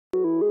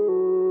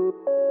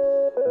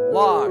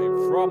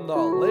Live from the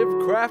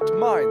Livecraft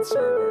Mine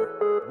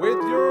server,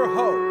 with your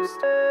host,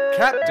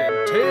 Captain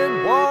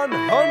Tin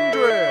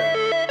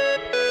 100!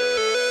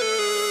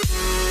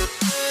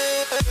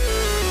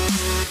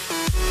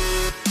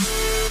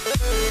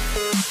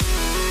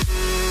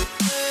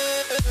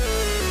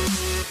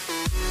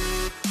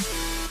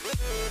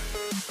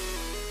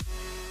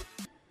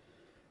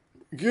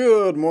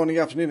 Good morning,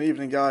 afternoon,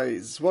 evening,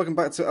 guys. Welcome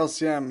back to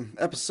LCM,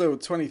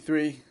 episode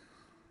 23.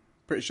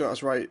 Pretty sure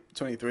that's right,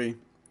 23.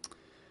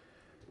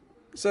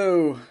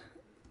 So,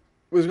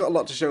 we've got a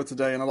lot to show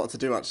today and a lot to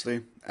do,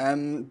 actually.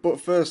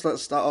 But first,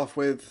 let's start off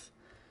with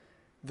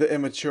the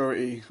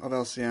immaturity of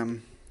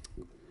LCM.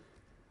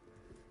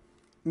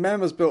 Mem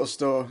has built a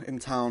store in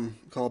town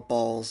called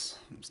Balls.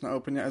 It's not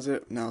open yet, is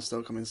it? No, it's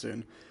still coming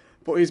soon.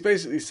 But he's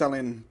basically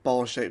selling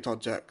ball-shaped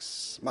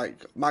objects,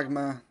 like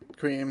magma,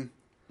 cream,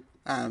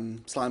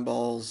 slime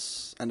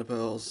balls, ender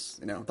pearls,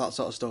 you know, that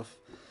sort of stuff.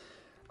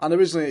 And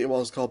originally it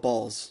was called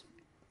Balls.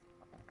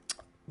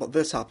 But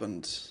this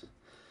happened.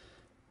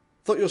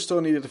 Thought your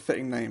store needed a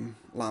fitting name,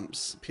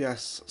 Lamps.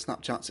 P.S.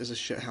 Snapchat is a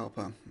shit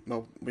helper.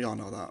 Well, we all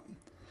know that.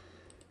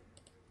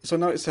 So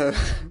now it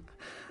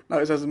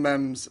says,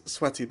 Mem's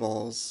Sweaty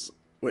Balls,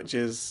 which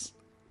is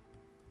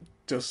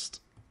just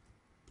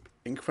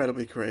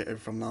incredibly creative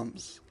from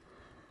Lamps.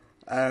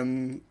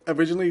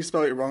 Originally he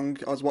spelled it wrong.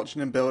 I was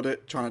watching him build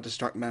it, trying to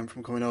distract Mem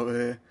from coming over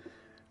here.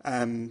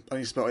 And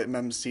he spelled it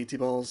Mem's CT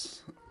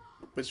Balls,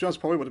 which to be honest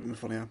probably would have been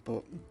funnier,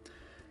 but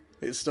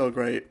it's still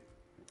great.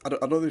 I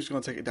don't know if he's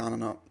going to take it down or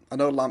not. I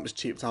know Lamps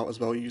cheaped out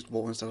as well, he used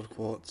wool instead of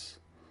quartz,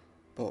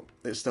 but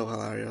it's still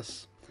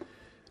hilarious.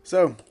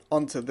 So,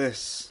 on to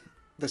this.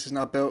 This is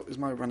now built. Is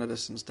my render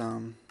distance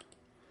down?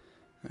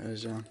 It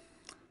is, yeah.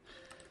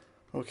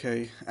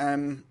 Okay,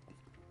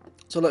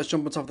 so let's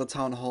jump on top of the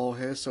town hall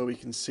here so we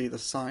can see the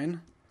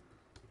sign.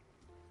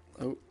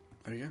 Oh,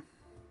 there we go.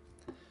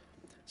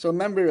 So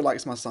Mem really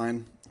likes my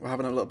sign. We're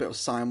having a little bit of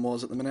sign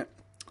wars at the minute.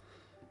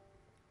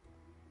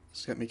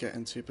 Just let me get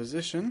into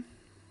position.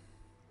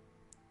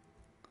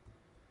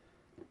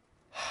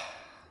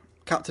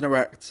 Captain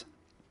Erect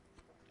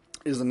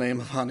is the name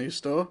of our new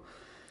store.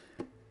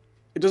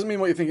 It doesn't mean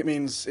what you think it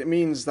means. It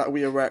means that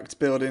we erect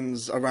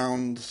buildings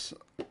around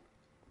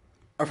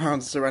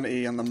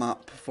Serenity and the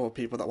map for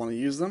people that want to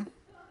use them.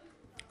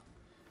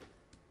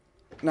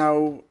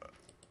 Now,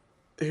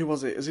 who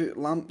was it? Is it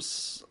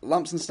Lamps?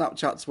 Lamps and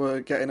Snapchats were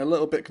getting a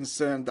little bit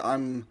concerned that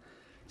I'm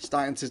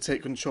starting to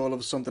take control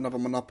of something of a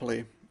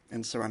monopoly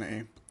in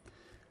Serenity.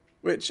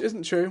 Which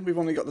isn't true. We've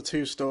only got the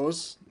 2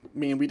 stores.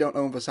 Meaning we don't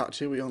own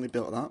Versace, we only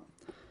built that.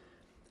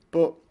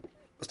 But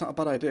it's not a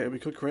bad idea. We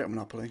could create a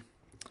monopoly.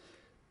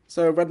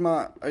 So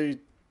Redmart, I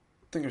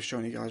think I've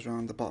shown you guys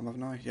around the bottom,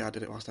 haven't I? Yeah, I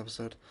did it last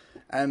episode.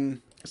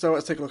 So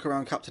let's take a look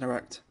around Captain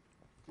Erect.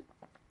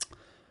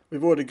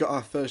 We've already got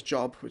our first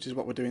job, which is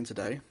what we're doing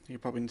today. You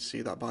probably need to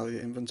see that by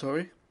the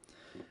inventory.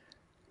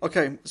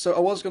 Okay, so I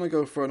was going to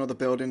go for another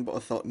building, but I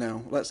thought,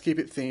 no, let's keep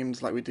it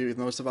themed like we do with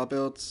most of our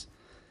builds.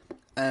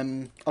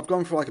 I've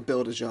gone for like a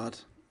builder's yard.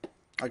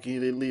 Like he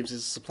leaves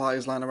his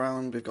supplies lying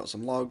around. We've got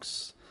some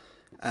logs,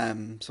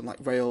 some like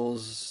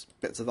rails,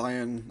 bits of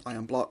iron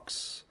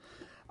blocks.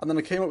 And then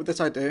I came up with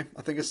this idea.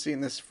 I think I've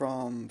seen this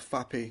from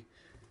Fappy.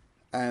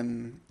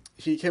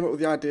 He came up with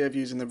the idea of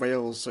using the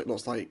rails so it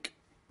looks like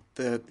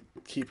they're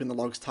keeping the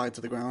logs tied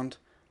to the ground,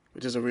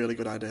 which is a really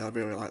good idea. I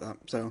really like that.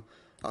 So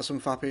that's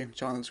from Fappy,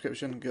 channel in the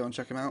description. Go and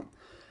check him out.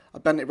 I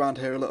bent it around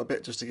here a little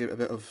bit just to give it a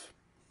bit of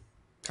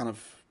kind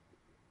of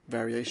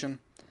variation.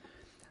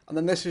 And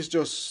then this is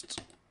just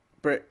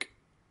brick,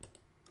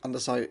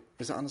 andesite.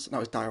 Is that andesite? No,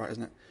 it's diorite,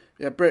 isn't it?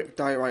 Yeah, brick,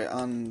 diorite,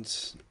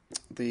 and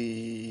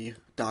the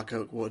dark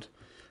oak wood.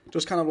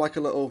 Just kind of like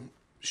a little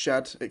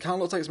shed. It kind of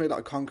looks like it's made out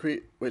of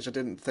concrete, which I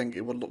didn't think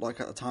it would look like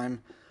at the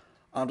time.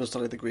 I've just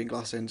added the green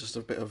glass in, just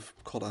a bit of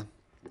colour.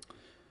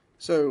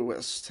 So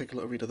let's take a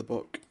little read of the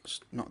book.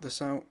 Just knock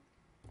this out.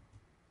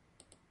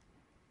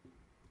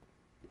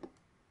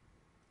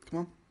 Come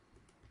on.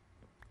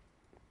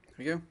 Here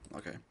we go.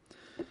 Okay.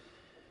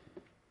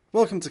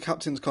 Welcome to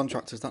Captain's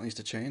Contractors. That needs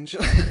to change.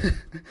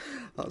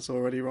 That's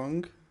already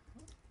wrong.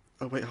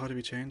 Oh wait, how do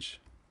we change?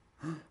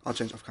 I'll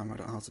change off camera. I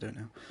don't know how to do it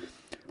now.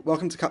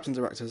 Welcome to Captain's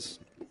Directors.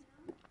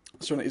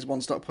 Serenity's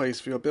one-stop place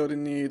for your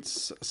building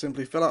needs.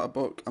 Simply fill out a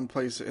book and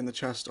place it in the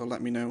chest, or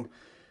let me know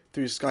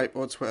through Skype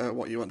or Twitter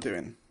what you want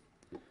doing.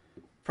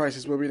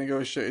 Prices will be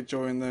negotiated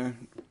during the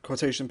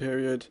quotation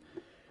period.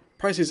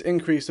 Prices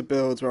increase for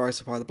builds where I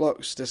supply the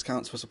blocks.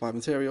 Discounts for supplied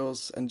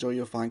materials. Enjoy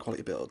your fine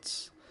quality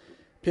builds.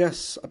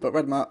 P.S. I built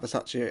Redmart,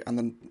 Versace, and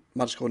the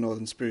Magical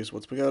Northern Spruce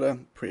Woods Pagoda.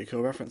 Pretty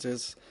cool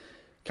references.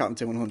 Captain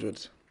Tin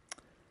 100.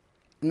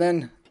 And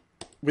then,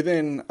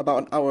 within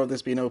about an hour of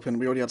this being open,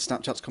 we already had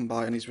Snapchats come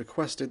by and he's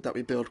requested that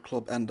we build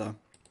Club Ender,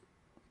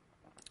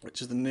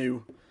 which is the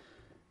new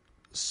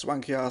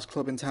swanky ass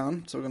club in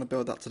town. So we're going to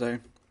build that today.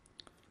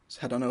 Let's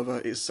head on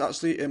over. It's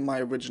actually in my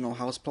original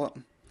house plot.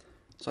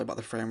 Sorry about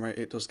the frame rate,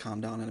 it does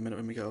calm down in a minute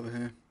when we get over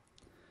here.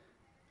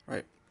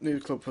 Right, new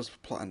club for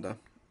plot Ender.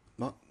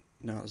 What?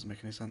 No, that doesn't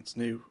make any sense.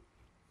 New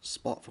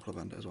spot for Club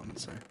Ender is what I meant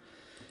to say.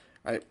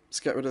 Right, let's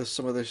get rid of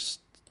some of this.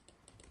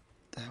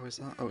 How is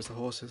that? Oh, it's the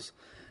horses.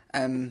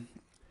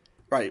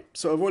 Right,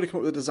 so I've already come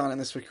up with a design in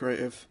this for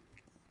creative.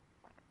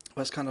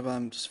 Let's kind of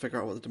just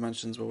figure out what the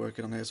dimensions we're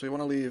working on here. So we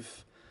want to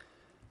leave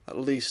at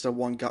least a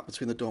 1 gap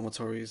between the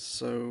dormitories.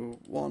 So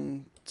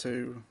 1,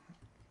 2,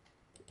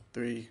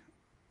 3,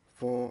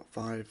 4,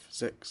 5,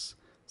 6,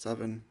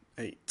 7,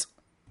 8,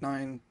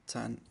 9,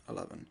 10,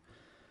 11.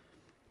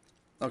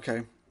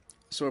 Okay,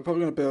 so we're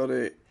probably going to build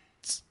it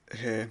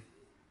here.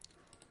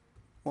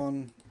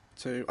 1,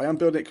 2. I am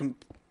building it.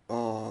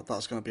 Oh,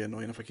 that's going to be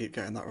annoying if I keep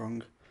getting that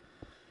wrong.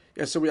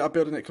 Yeah, so we are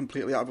building it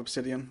completely out of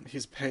obsidian.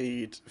 He's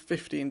paid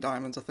 15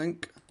 diamonds, I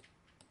think.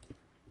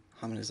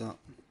 How many is that?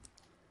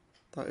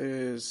 That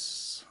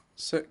is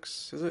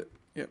 6, is it?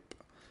 Yep.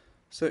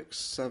 6,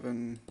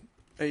 7,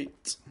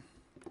 8.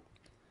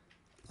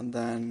 And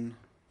then...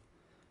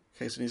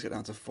 Okay, so he needs to get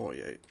down to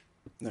 48.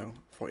 No,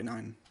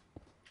 49.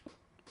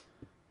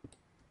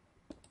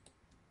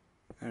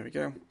 There we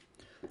go.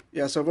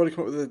 Yeah, so I've already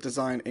come up with a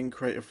design in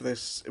Creative for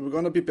this. We're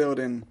going to be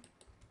building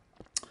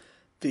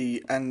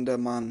the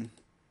Enderman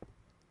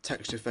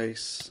texture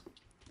face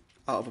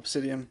out of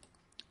obsidian,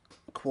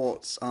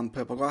 quartz and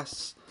purple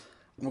glass.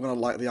 And we're going to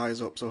light the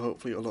eyes up, so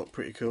hopefully it'll look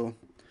pretty cool.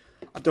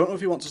 I don't know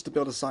if he wants us to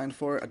build a sign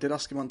for it. I did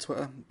ask him on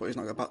Twitter, but he's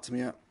not got back to me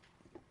yet.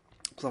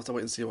 So I'll have to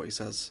wait and see what he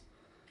says.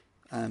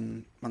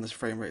 Man, this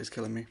frame rate is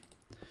killing me.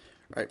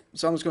 Right,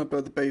 so I'm just going to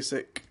build the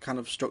basic kind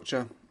of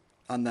structure,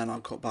 and then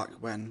I'll cut back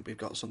when we've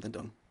got something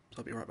done. So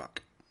I'll be right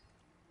back.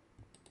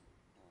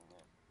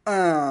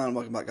 And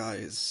welcome back,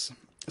 guys.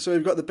 So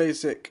we've got the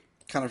basic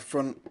kind of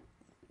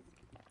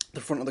the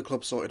front of the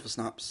club sorted for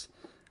snaps.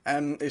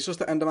 It's just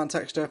the Enderman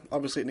texture.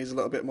 Obviously it needs a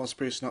little bit more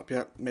sprucing up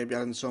yet. Maybe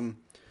adding some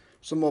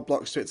more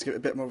blocks to it to give it a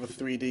bit more of a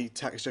 3D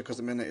texture, because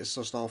at the minute it's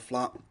just all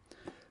flat.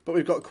 But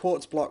we've got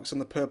quartz blocks and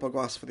the purple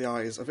glass for the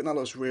eyes. I think that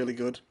looks really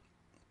good.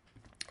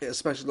 It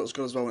especially looks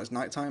good as well when it's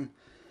nighttime.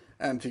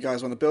 If you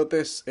guys want to build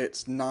this,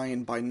 it's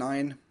 9 by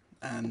 9.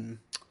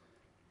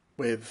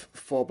 With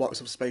 4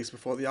 blocks of space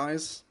before the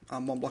eyes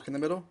and 1 block in the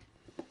middle.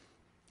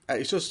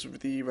 It's just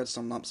the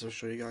redstone lamps. I'll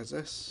show you guys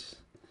this.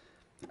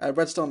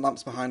 Redstone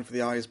lamps behind for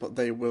the eyes, but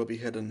they will be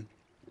hidden.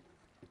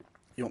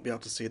 You won't be able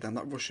to see them.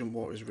 That rushing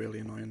water is really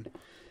annoying.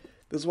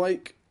 There's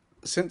like,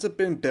 since I've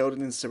been building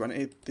in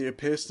Serenity, there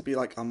appears to be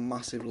like a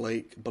massive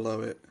lake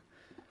below it.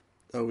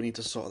 Oh, we need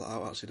to sort that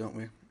out actually, don't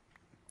we?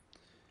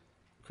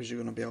 Because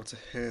you're going to be able to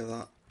hear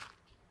that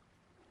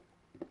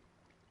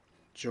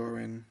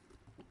during...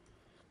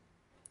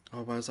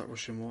 Oh, where's that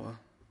rushing water?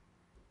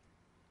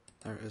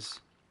 There it is.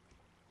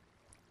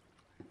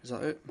 Is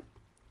that it?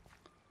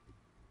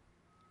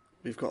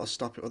 We've got to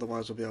stop it,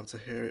 otherwise we'll be able to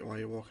hear it while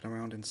you're walking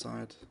around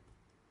inside.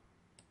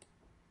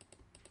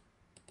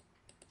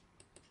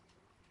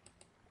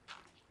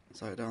 Is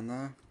that it down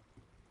there?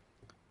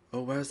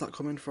 Oh, where's that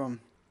coming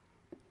from?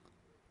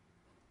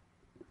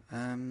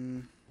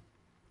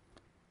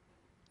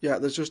 Yeah,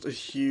 there's just a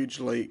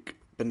huge lake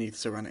beneath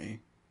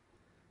Serenity.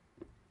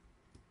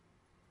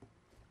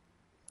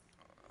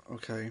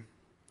 Okay.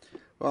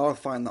 Well, I'll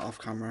find that off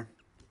camera.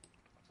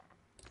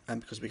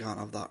 Because we can't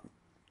have that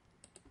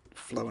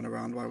flowing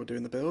around while we're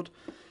doing the build.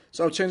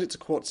 So I'll change it to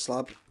quartz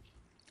slab.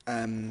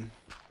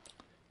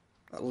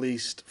 At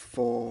least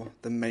for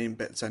the main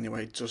bits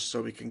anyway, just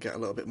so we can get a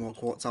little bit more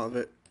quartz out of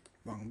it.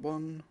 Wrong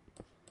one.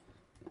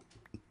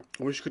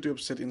 I wish you could do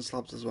obsidian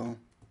slabs as well.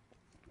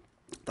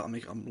 That'll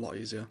make it a lot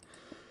easier.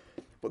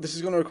 But this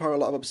is going to require a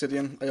lot of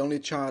obsidian. I only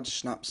charged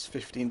Snaps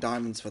 15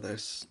 diamonds for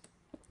this.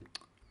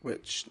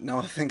 Which, now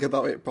I think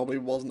about it, probably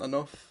wasn't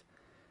enough.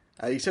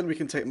 He said we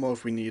can take more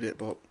if we need it,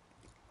 but...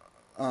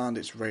 And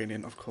it's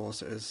raining, of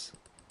course it is.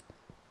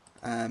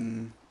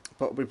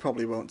 But we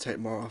probably won't take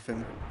more off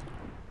him.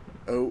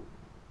 Oh.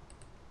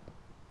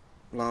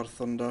 Loud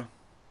thunder.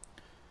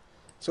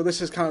 So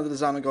this is kind of the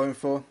design I'm going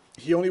for.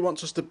 He only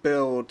wants us to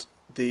build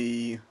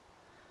the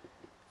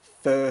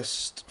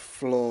first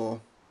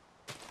floor.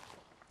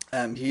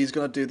 He's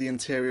going to do the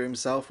interior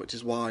himself, which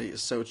is why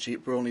it's so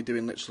cheap. We're only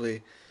doing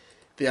literally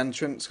the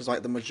entrance, because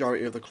like the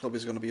majority of the club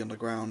is going to be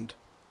underground.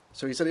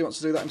 So he said he wants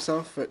to do that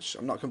himself, which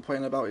I'm not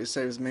complaining about. It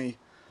saves me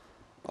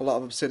a lot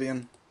of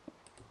obsidian.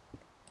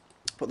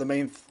 But the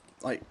main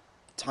like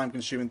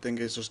time-consuming thing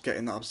is just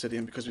getting that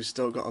obsidian, because we've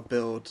still got to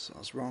build.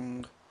 That's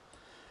wrong.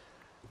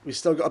 We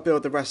still got to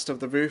build the rest of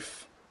the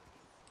roof.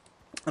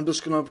 I'm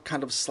just going to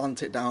kind of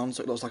slant it down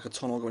so it looks like a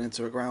tunnel going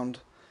into the ground.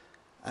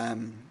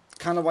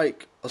 Kind of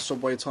like a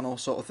subway tunnel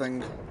sort of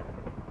thing.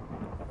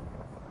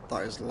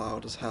 That is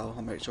loud as hell.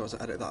 I'll make sure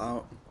to edit that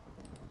out.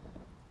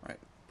 Right,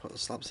 put the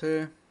slabs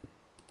here.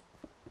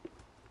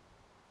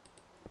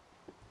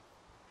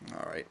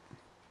 Alright.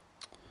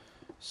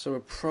 So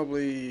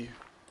we're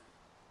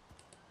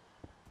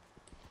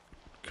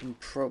can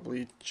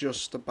probably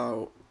just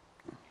about...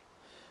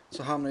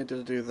 So how many did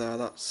I do there?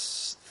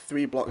 That's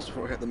 3 blocks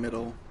before we hit the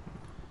middle.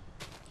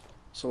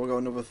 So we'll go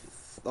another...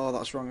 Oh,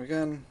 that's wrong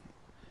again.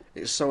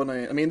 It's so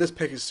annoying. I mean, this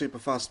pick is super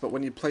fast, but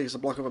when you place a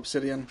block of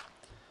obsidian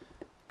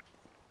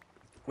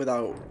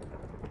without...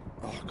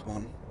 Oh, come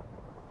on.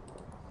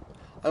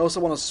 I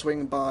also want to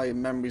swing by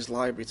Memory's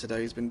library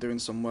today. He's been doing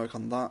some work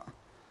on that.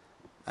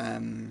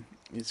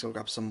 Need to go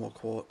grab some more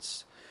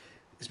quartz.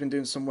 He's been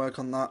doing some work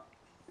on that.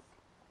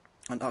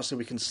 And actually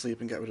we can sleep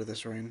and get rid of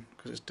this rain,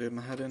 because it's doing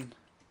my head in.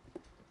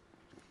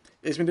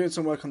 He's been doing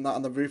some work on that,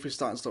 and the roof is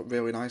starting to look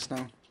really nice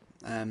now.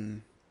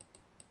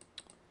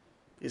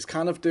 He's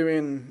kind of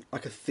doing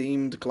like a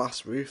themed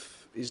glass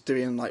roof. He's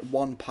doing like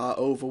one part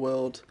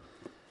overworld,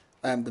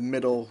 and the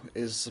middle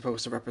is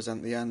supposed to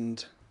represent the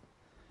end.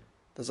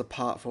 There's a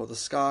part for the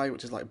sky,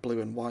 which is like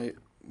blue and white.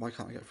 Why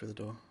can't I get through the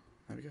door?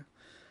 There we go.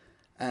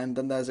 And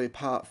then there's a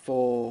part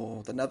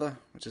for the nether,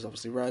 which is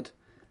obviously red.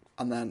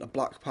 And then a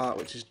black part,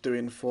 which is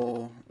doing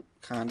for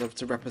kind of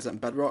to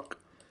represent bedrock.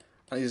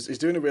 And he's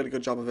doing a really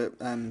good job of it.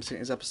 Seeing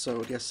his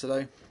episode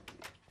yesterday.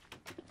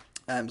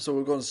 So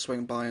we're going to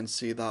swing by and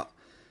see that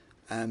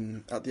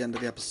at the end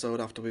of the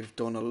episode after we've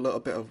done a little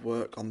bit of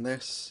work on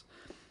this.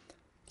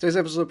 Today's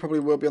episode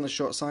probably will be on the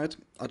short side.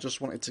 I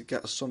just wanted to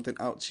get something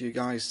out to you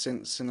guys,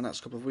 since in the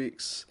next couple of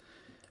weeks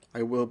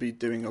I will be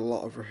doing a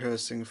lot of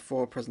rehearsing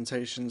for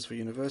presentations for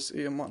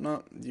university and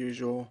whatnot.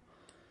 Usual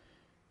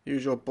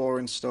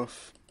boring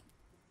stuff.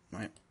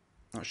 Right,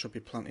 that should be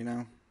plenty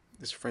now.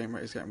 This frame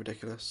rate is getting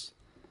ridiculous.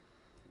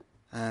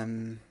 Right,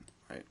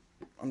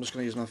 I'm just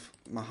going to use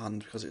my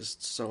hand because it's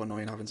so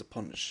annoying having to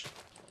punch.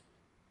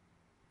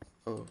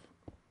 Oh,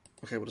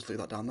 okay, we'll just leave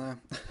that down there.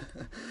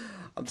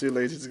 I'm too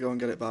lazy to go and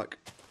get it back.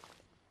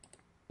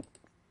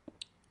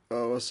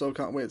 Oh, I so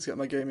can't wait to get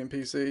my gaming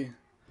PC.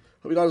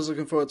 Hope you guys are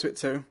looking forward to it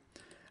too.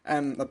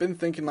 I've been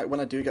thinking, like, when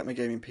I do get my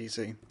gaming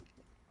PC,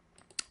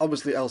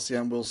 obviously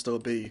LCM will still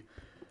be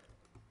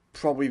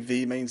probably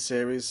the main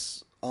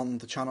series on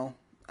the channel.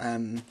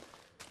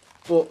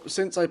 But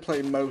since I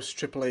play most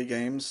AAA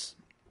games,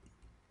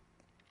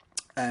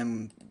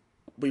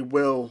 we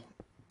will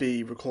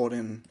be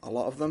recording a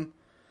lot of them.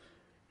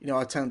 You know,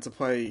 I tend to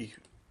play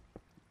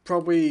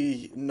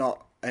probably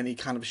not any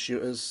kind of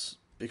shooters,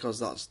 because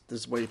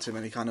there's way too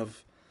many kind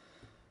of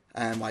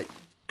like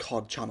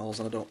COD channels,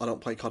 and I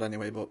don't play COD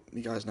anyway, but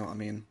you guys know what I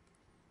mean.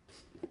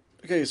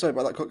 Okay, sorry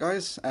about that cut,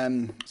 guys.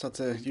 Just had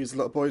to use the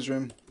little boys'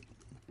 room.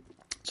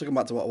 So come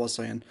back to what I was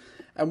saying.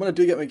 And when I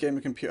do get my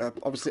gaming computer,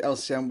 obviously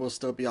LCM will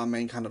still be our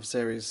main kind of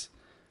series,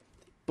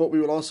 but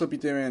we will also be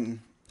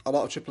doing a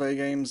lot of AAA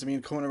games. I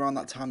mean, coming around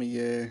that time of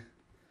year,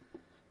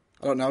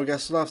 I don't know. I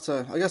guess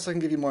I can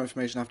give you more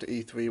information after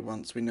E3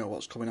 once we know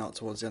what's coming out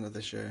towards the end of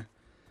this year.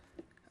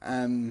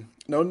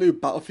 No new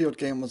Battlefield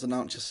game was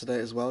announced yesterday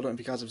as well. I don't know if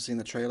you guys have seen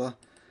the trailer.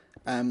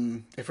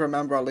 If you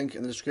remember, I'll link it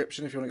in the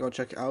description if you want to go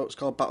check it out. It's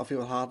called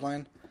Battlefield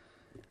Hardline.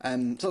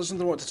 So that's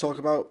something I want to talk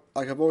about.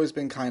 Like, I've always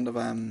been kind of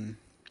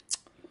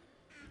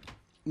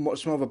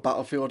much more of a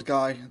Battlefield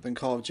guy than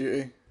Call of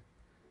Duty.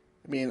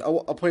 I mean,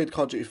 I played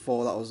Call of Duty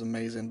 4, that was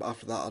amazing, but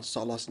after that I just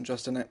sort of lost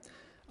interest in it.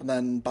 And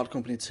then Bad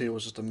Company 2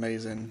 was just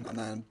amazing, and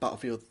then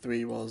Battlefield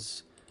 3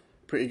 was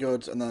pretty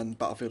good, and then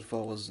Battlefield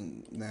 4 was,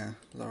 nah, it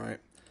was alright.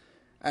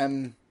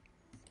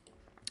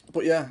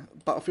 But yeah,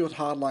 Battlefield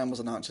Hardline was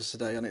announced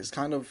yesterday, and it's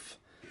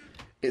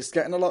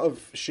getting a lot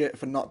of shit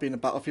for not being a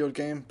Battlefield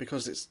game,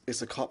 because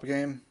it's a cop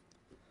game.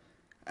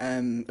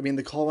 I mean,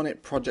 they're calling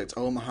it Project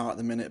Omaha at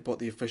the minute, but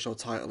the official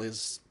title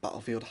is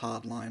Battlefield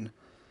Hardline.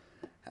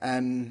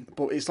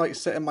 But it's like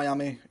set in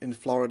Miami, in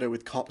Florida,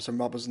 with cops and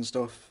robbers and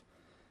stuff.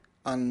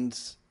 And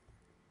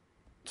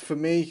for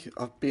me,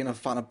 I've been a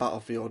fan of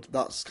Battlefield.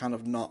 That's kind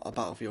of not a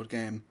Battlefield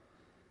game.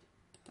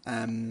 But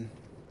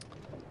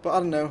I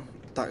don't know.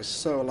 That is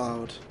so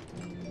loud.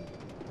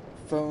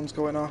 Phone's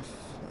going off.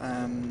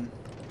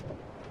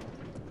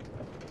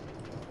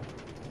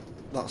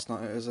 That's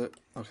not it, is it?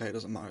 Okay, it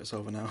doesn't matter. It's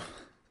over now.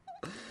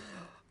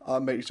 I'll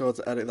make sure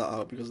to edit that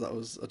out because that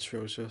was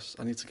atrocious.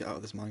 I need to get out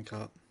of this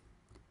minecart.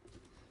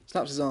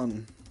 Snaps is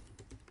on.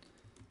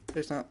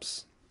 Hey,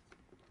 Snaps.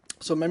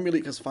 So Memory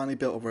Leak has finally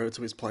built a road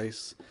to his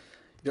place.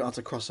 You don't have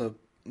to cross a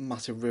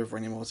massive river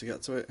anymore to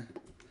get to it.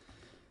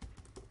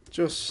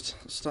 Just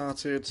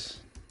started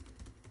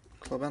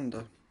Club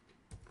Ender.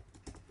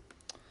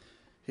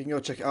 He can go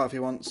check it out if he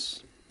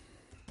wants.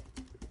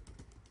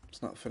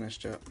 It's not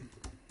finished yet.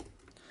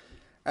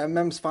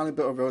 Mem's finally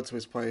built a road to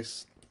his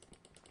place.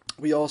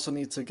 We also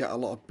need to get a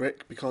lot of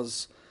brick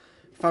because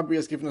Fabry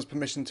has given us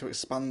permission to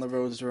expand the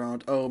roads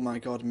around. Oh my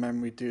god,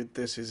 Memory, dude,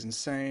 this is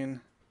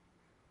insane.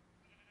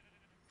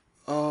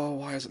 Oh,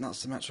 why isn't that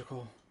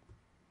symmetrical?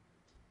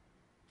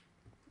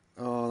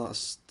 Oh,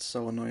 that's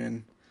so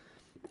annoying.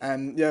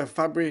 Yeah,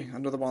 Fabry,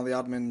 another one of the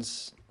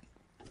admins.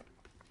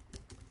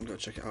 Go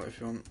check it out if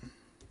you want.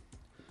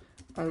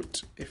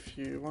 Out if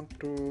you want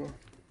to.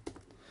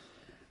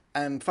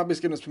 Fabry's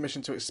given us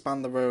permission to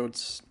expand the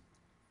roads.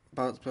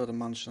 About to build a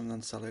mansion and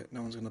then sell it.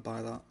 No one's going to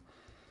buy that.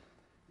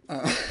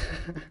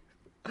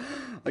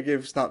 I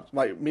give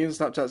me and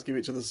Snapchats give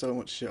each other so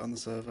much shit on the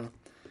server.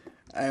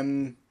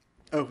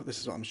 Oh, this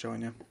is what I'm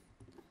showing you.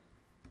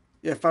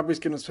 Yeah, Fabry's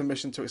given us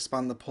permission to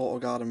expand the Portal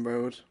Garden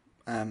Road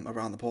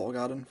around the Portal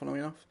Garden, funnily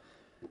enough.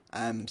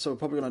 So we're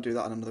probably going to do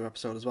that in another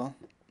episode as well.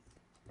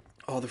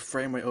 Oh, the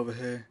frame rate over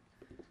here.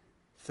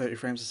 30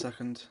 frames a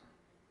second.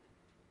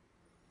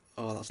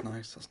 Oh, that's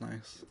nice, that's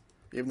nice.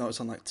 Even though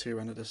it's on like 2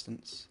 render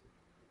distance.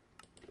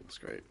 That's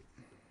great.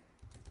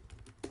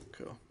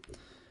 Cool.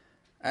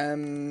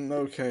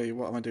 Okay,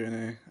 what am I doing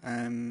here?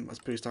 Let's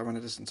boost our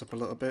render distance up a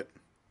little bit.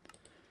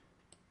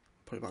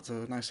 Put it back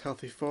to a nice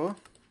healthy 4.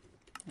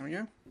 There we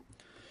go.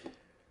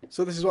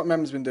 So this is what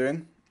Mem's been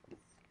doing.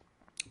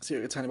 See what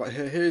you're telling about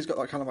here. Here he's got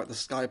that kind of like the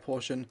sky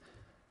portion.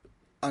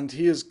 And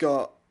he has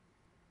got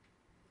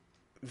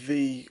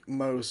the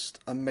most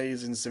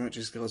amazing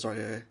symmetry skills right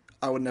here.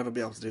 I would never be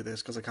able to do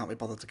this because I can't be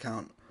bothered to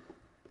count.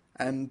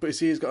 But you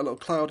see he's got a little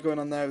cloud going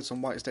on there with some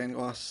white stained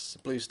glass,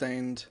 blue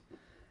stained.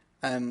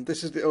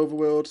 This is the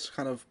overworld,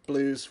 kind of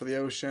blues for the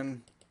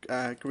ocean,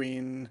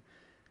 green,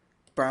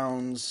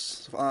 browns,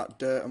 stuff like that,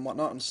 dirt and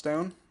whatnot, and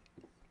stone.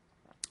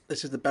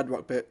 This is the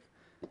bedrock bit.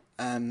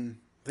 I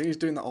think he's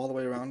doing that all the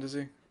way around, is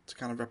he? To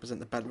kind of represent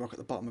the bedrock at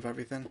the bottom of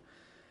everything.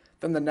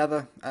 Then the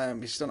nether,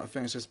 he's still not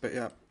finished this bit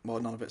yet.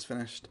 Well, none of it's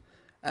finished.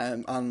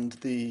 And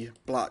the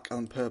black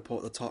and purple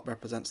at the top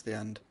represents the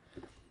end,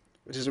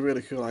 which is a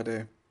really cool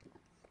idea.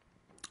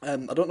 I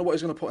don't know what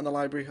he's going to put in the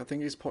library. I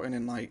think he's putting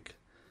in like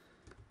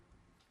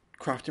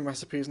crafting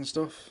recipes and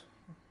stuff.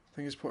 I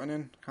think he's putting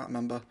in. Can't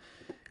remember.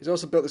 He's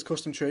also built this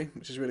custom tree,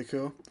 which is really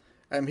cool.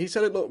 He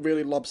said it looked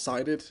really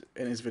lopsided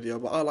in his video,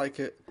 but I like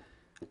it.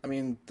 I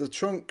mean, the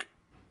trunk,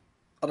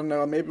 I don't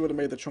know, I maybe would have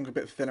made the trunk a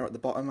bit thinner at the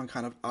bottom and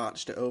kind of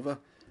arched it over.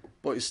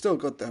 But it's still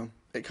good though.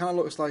 It kind of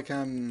looks like,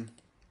 I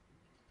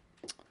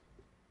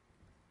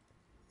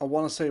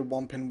want to say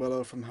Whomping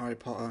Willow from Harry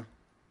Potter.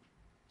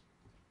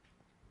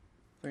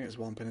 I think it's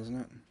Whomping, isn't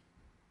it?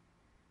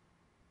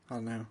 I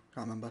don't know,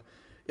 can't remember.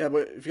 Yeah,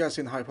 but if you guys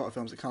seen the Harry Potter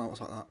films, it kind of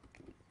looks like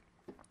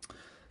that.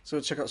 So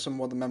check out some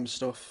more of the Mem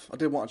stuff. I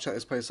did want to check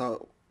this place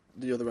out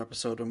the other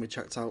episode when we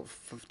checked out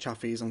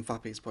Chaffee's and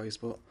Fappy's place,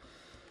 but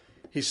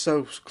he's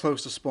so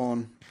close to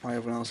spawn while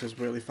everyone else is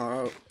really far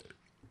out.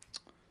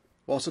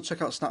 We'll also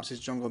check out Snaps'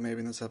 jungle maybe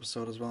in this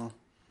episode as well.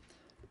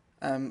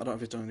 I don't know if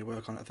he's done any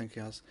work on it, I think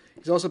he has.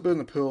 He's also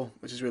building a pool,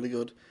 which is really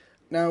good.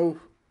 Now,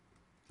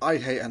 I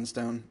hate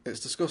endstone. It's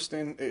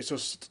disgusting. It's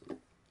just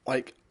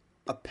like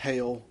a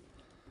pale,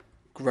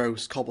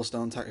 gross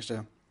cobblestone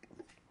texture.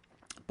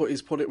 But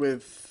he's put it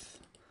with,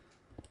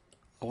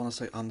 I want to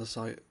say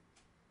andesite.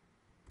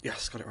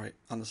 Yes, got it right,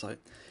 andesite.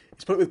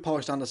 He's put it with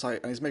polished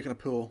andesite and he's making a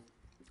pool.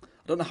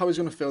 I don't know how he's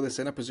going to fill this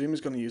in. I presume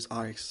he's going to use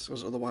ice,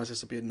 because otherwise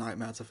this would be a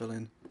nightmare to fill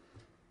in.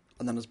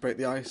 And then just break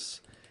the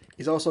ice.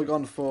 He's also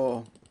gone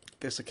for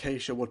this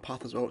acacia wood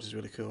path as well, which is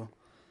really cool.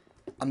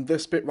 And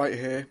this bit right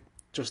here,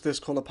 just this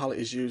colour palette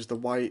is used, the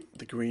white,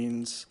 the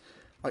greens.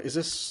 Like, is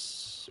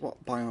this,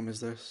 what biome is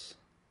this?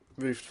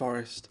 Roofed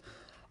forest.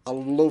 I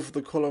love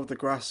the colour of the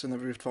grass in the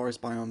roofed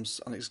forest biomes,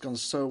 and it's gone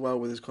so well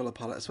with his colour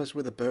palette, especially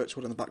with the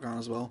birchwood in the background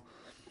as well.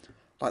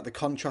 Like the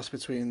contrast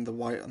between the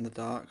white and the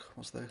dark.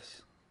 What's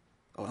this?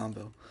 Oh, an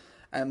anvil.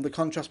 The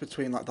contrast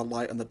between like the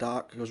light and the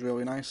dark goes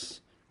really nice.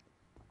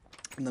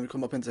 And then we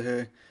come up into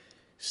here.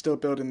 He's still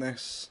building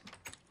this.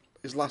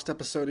 His last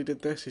episode he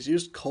did this. He's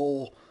used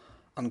coal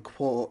and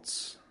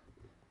quartz.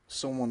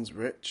 Someone's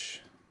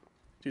rich.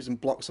 He's using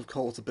blocks of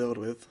coal to build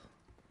with.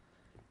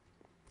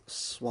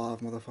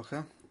 Suave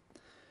motherfucker.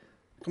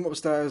 Come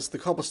upstairs. The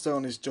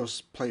cobblestone is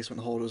just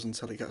placement holders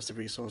until he gets the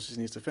resources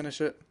he needs to finish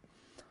it.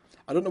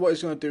 I don't know what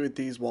he's going to do with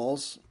these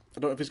walls. I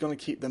don't know if he's going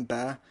to keep them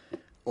bare,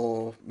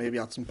 or maybe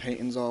add some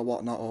paintings or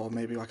whatnot, or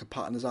maybe like a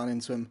pattern design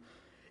into them.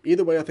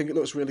 Either way, I think it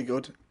looks really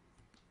good.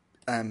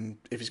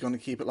 If he's going to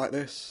keep it like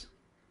this.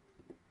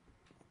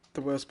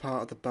 The worst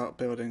part about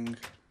building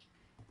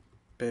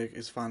big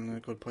is finding a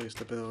good place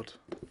to build.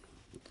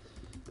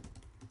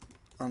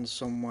 And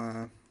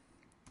somewhere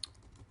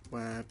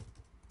where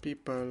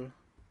people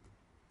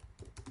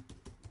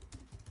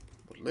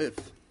would live.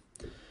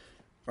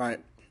 Right.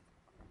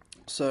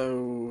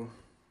 So,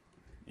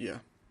 yeah.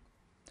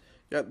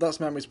 Yeah, that's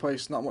Memory's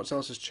place. Not much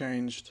else has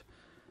changed.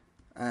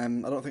 I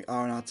don't think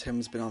R&R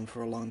Tim's been on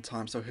for a long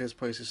time, so his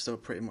place is still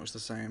pretty much the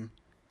same.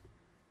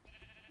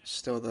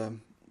 Still the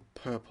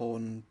purple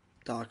and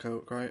dark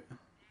oak, right?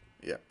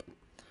 Yep.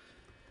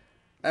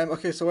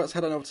 Okay, so let's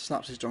head on over to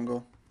Snaps'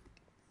 jungle.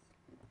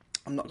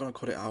 I'm not going to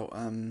cut it out.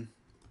 I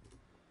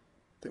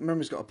think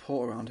Memory's got a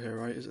portal around here,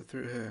 right? Is it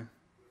through here?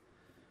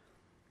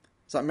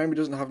 Is that Memory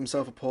doesn't have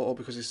himself a portal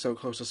because he's so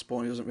close to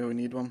spawn he doesn't really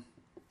need one?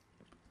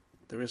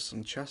 There is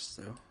some chests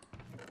though.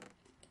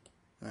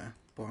 Yeah,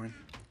 boring.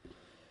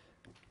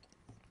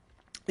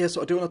 Yeah,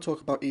 so I do want to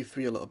talk about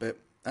E3 a little bit.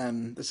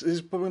 This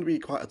is probably going to be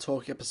quite a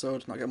talky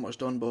episode, not getting much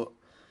done, but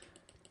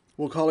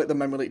we'll call it the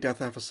Memory Leak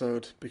Death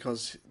episode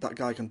because that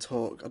guy can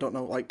talk. I don't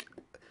know, like,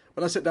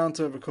 when I sit down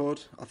to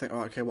record, I think,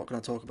 alright, okay, what can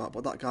I talk about?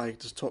 But that guy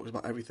just talks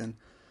about everything.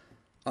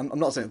 I'm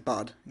not saying it's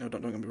bad, you know,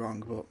 don't get me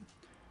wrong, but,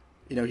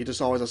 you know, he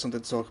just always has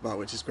something to talk about,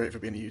 which is great for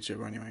being a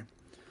YouTuber anyway.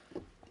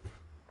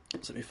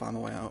 So let me find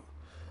my way out.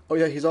 Oh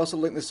yeah, he's also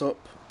linked this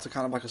up to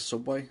kind of like a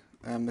subway.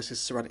 This is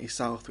Serenity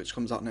South, which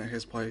comes out near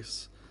his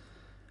place.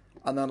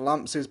 And then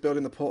Lamps is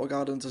building the Portal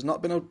Gardens. There's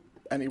not been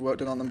any work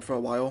done on them for a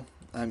while.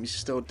 He's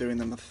still doing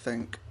them, I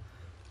think.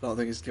 I don't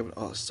think he's given...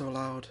 Oh, it's so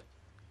loud.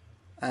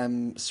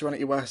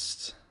 Serenity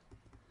West.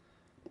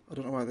 I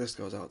don't know where this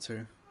goes out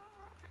to.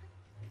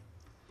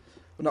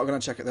 We're not going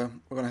to check it though.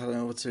 We're going to head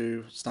over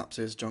to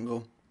Snaps'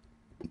 jungle.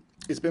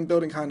 He's been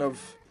building kind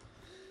of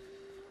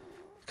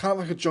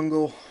like a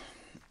jungle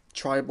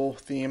tribal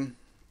theme.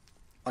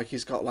 Like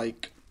he's got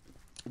like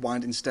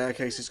winding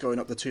staircases going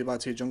up the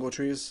 2x2 jungle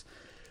trees,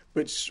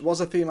 which was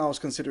a theme I was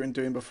considering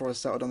doing before I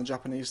settled on the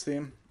Japanese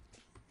theme.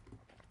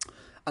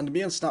 And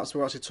me and Snaps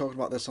were actually talking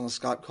about this on a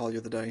Skype call the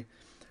other day.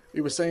 We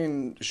were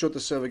saying, should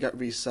the server get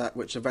reset,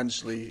 which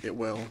eventually it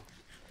will.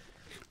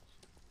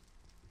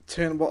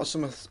 What are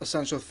some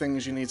essential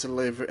things you need to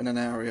live in an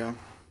area?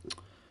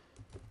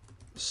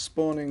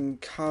 Spawning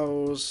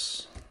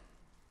cows.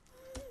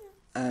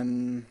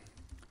 A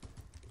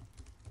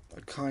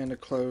kind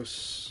of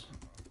close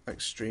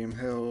extreme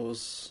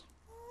hills.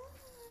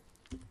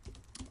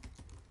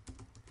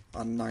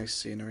 And nice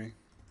scenery.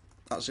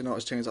 Actually, no,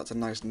 it's changed that to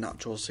nice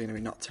natural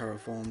scenery, not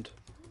terraformed.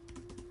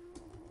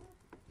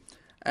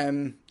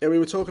 Yeah, we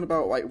were talking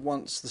about like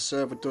once the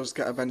server does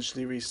get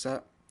eventually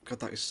reset. God,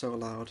 that is so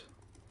loud.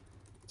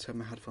 Turn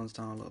my headphones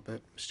down a little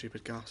bit.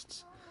 Stupid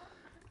ghasts.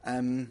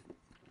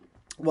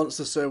 Once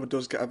the server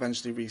does get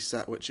eventually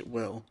reset, which it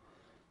will,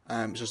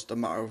 it's just a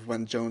matter of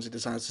when Jonesy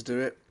decides to do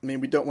it. I mean,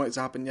 we don't want it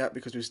to happen yet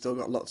because we've still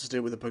got lots to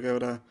do with the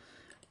pagoda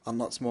and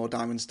lots more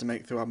diamonds to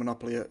make through our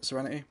monopoly at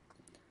Serenity.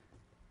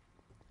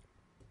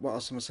 What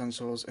are some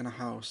essentials in a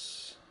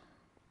house?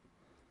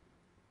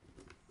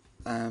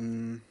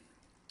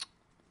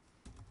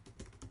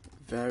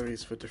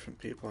 Varies for different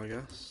people, I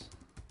guess.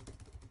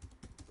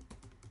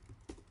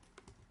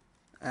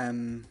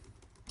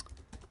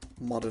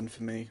 Modern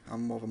for me.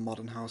 I'm more of a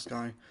modern house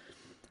guy.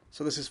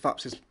 So this is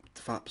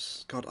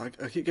Faps. God, I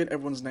keep getting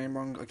everyone's name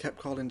wrong. I kept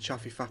calling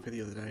Chaffy Fappy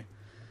the other day.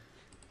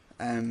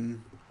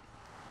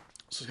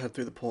 So head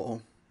through the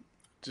portal.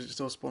 Does it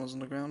still spawn us on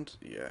the ground?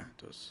 Yeah, it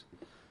does.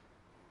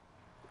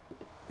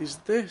 Is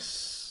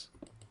this...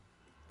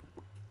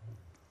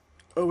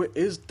 Oh, it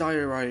is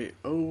diorite.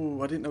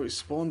 Oh, I didn't know it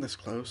spawned this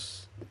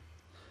close.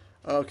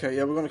 Okay,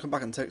 yeah, we're going to come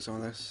back and take some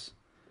of this.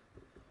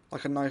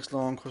 Like a nice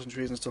lawn, crushing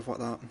trees and stuff like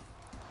that.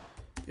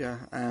 Yeah,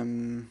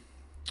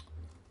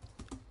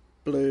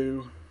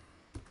 blue.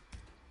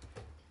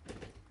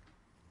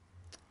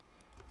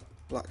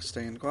 Black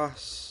stained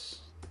glass.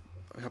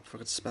 I hope if I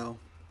could spell.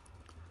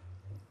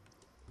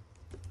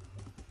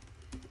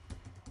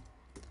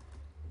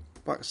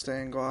 Black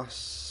stained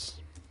glass.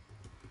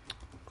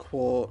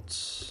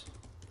 Quartz.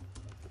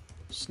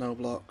 Snow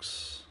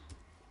blocks.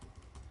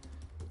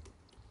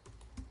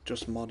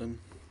 Just modern.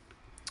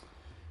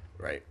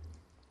 Right.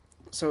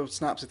 So,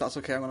 Snaps, if that's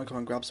okay, I'm going to come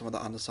and grab some of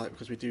that andesite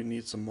because we do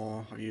need some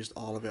more. I've used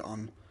all of it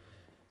on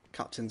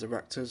Captain's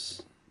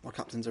Erectors. Or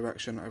Captain's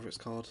Erection, whatever it's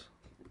called.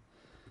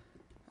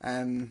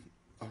 Oh,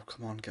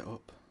 come on, get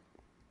up.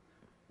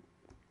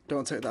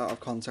 Don't take that out of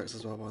context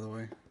as well, by the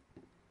way.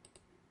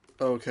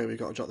 Okay, we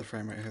got to drop the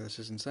frame rate here. This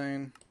is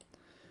insane.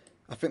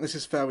 I think this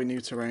is fairly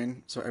new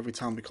terrain, so every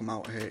time we come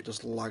out here, it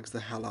just lags the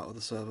hell out of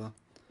the server.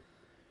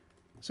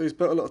 So he's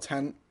built a little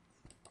tent.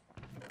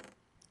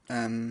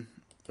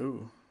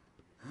 Ooh.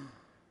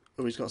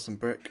 Oh, he's got some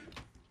brick.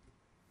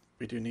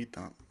 We do need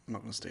that. I'm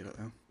not going to steal it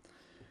though.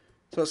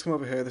 So let's come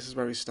over here. This is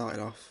where he started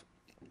off.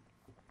 I'm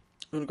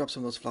going to grab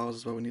some of those flowers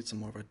as well. We need some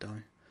more red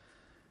dye.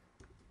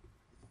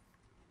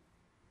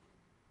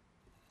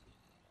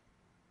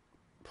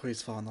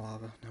 Please fall in the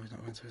lava. No, he's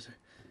not going to, is he?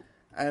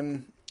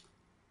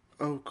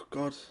 Oh,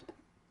 God.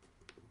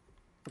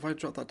 Have I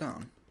dropped that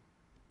down?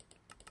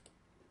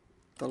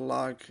 The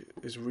lag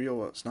is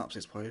real at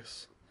Snaps'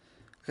 place.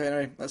 Okay,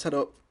 anyway, let's head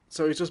up.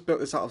 So he's just built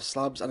this out of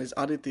slabs and he's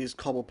added these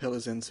cobble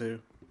pillars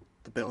into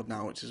the build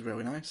now, which is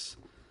really nice.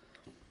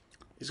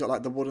 He's got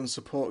like the wooden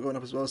support going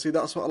up as well. See,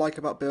 that's what I like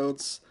about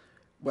builds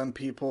when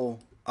people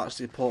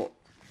actually put...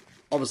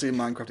 Obviously in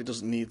Minecraft it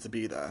doesn't need to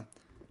be there,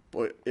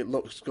 but it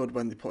looks good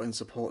when they put in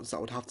supports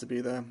that would have to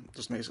be there.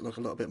 Just makes it look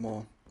a little bit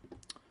more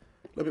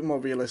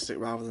realistic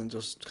rather than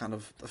just kind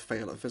of a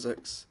fail at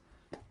physics.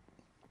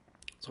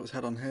 So let's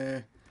head on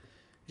here.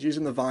 He's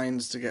using the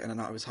vines to get in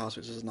and out of his house,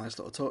 which is a nice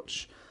little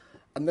touch.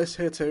 And this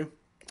here too,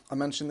 I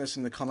mentioned this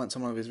in the comments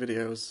on one of his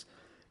videos.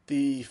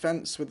 The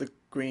fence with the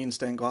green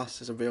stained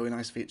glass is a really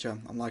nice feature.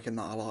 I'm liking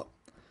that a lot.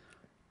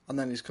 And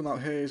then he's come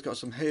out here, he's got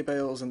some hay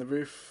bales in the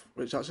roof,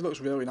 which actually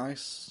looks really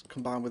nice,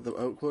 combined with the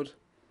oak wood.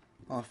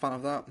 I'm a fan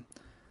of that.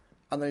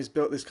 And then he's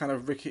built this kind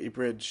of rickety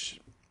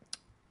bridge,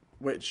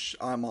 which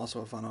I'm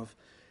also a fan of.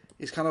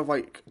 He's kind of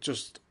like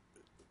just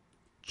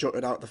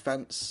jutted out the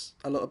fence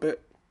a little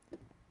bit,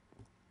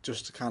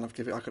 just to kind of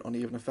give it like an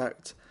uneven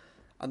effect.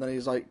 And then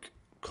he's like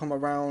come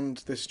around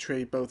this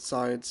tree both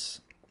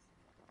sides.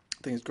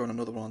 I think he's grown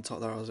another one on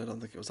top there. I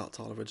don't think it was that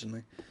tall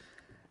originally.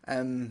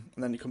 And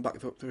then you come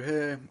back up through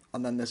here,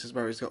 and then this is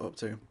where he's got up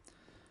to.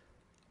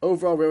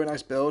 Overall, really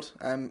nice build.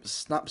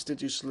 Snaps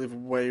did used to live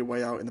way,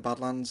 way out in the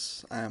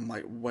Badlands,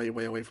 like way,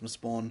 way away from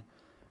spawn.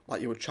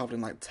 Like you were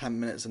travelling like 10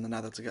 minutes in the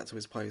nether to get to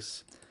his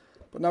place.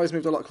 But now he's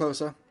moved a lot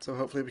closer, so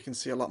hopefully we can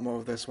see a lot more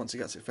of this once he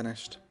gets it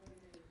finished.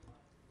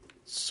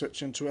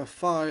 Switch into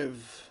F5.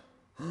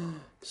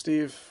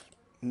 Steve,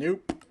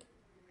 nope.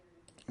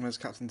 Where's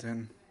Captain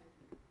Tin?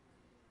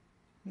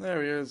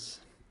 There he is.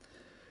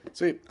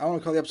 Sweet. I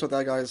want to call the episode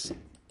there, guys.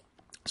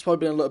 It's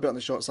probably been a little bit on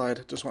the short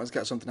side. Just wanted to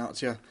get something out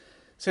to you.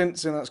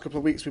 Since in the next couple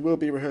of weeks we will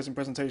be rehearsing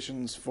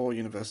presentations for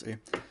university.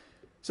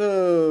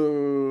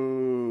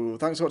 So,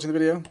 thanks for watching the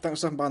video. Thanks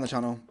for stopping by on the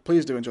channel.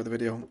 Please do enjoy the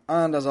video.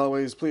 And as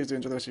always, please do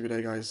enjoy the rest of your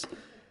day, guys.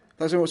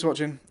 Thanks so much for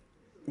watching.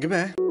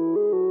 Goodbye.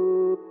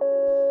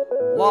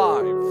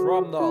 Live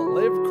from the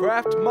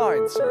Livecraft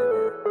Mine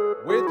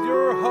server with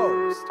your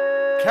host,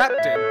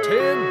 Captain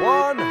Tin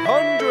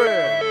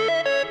 100.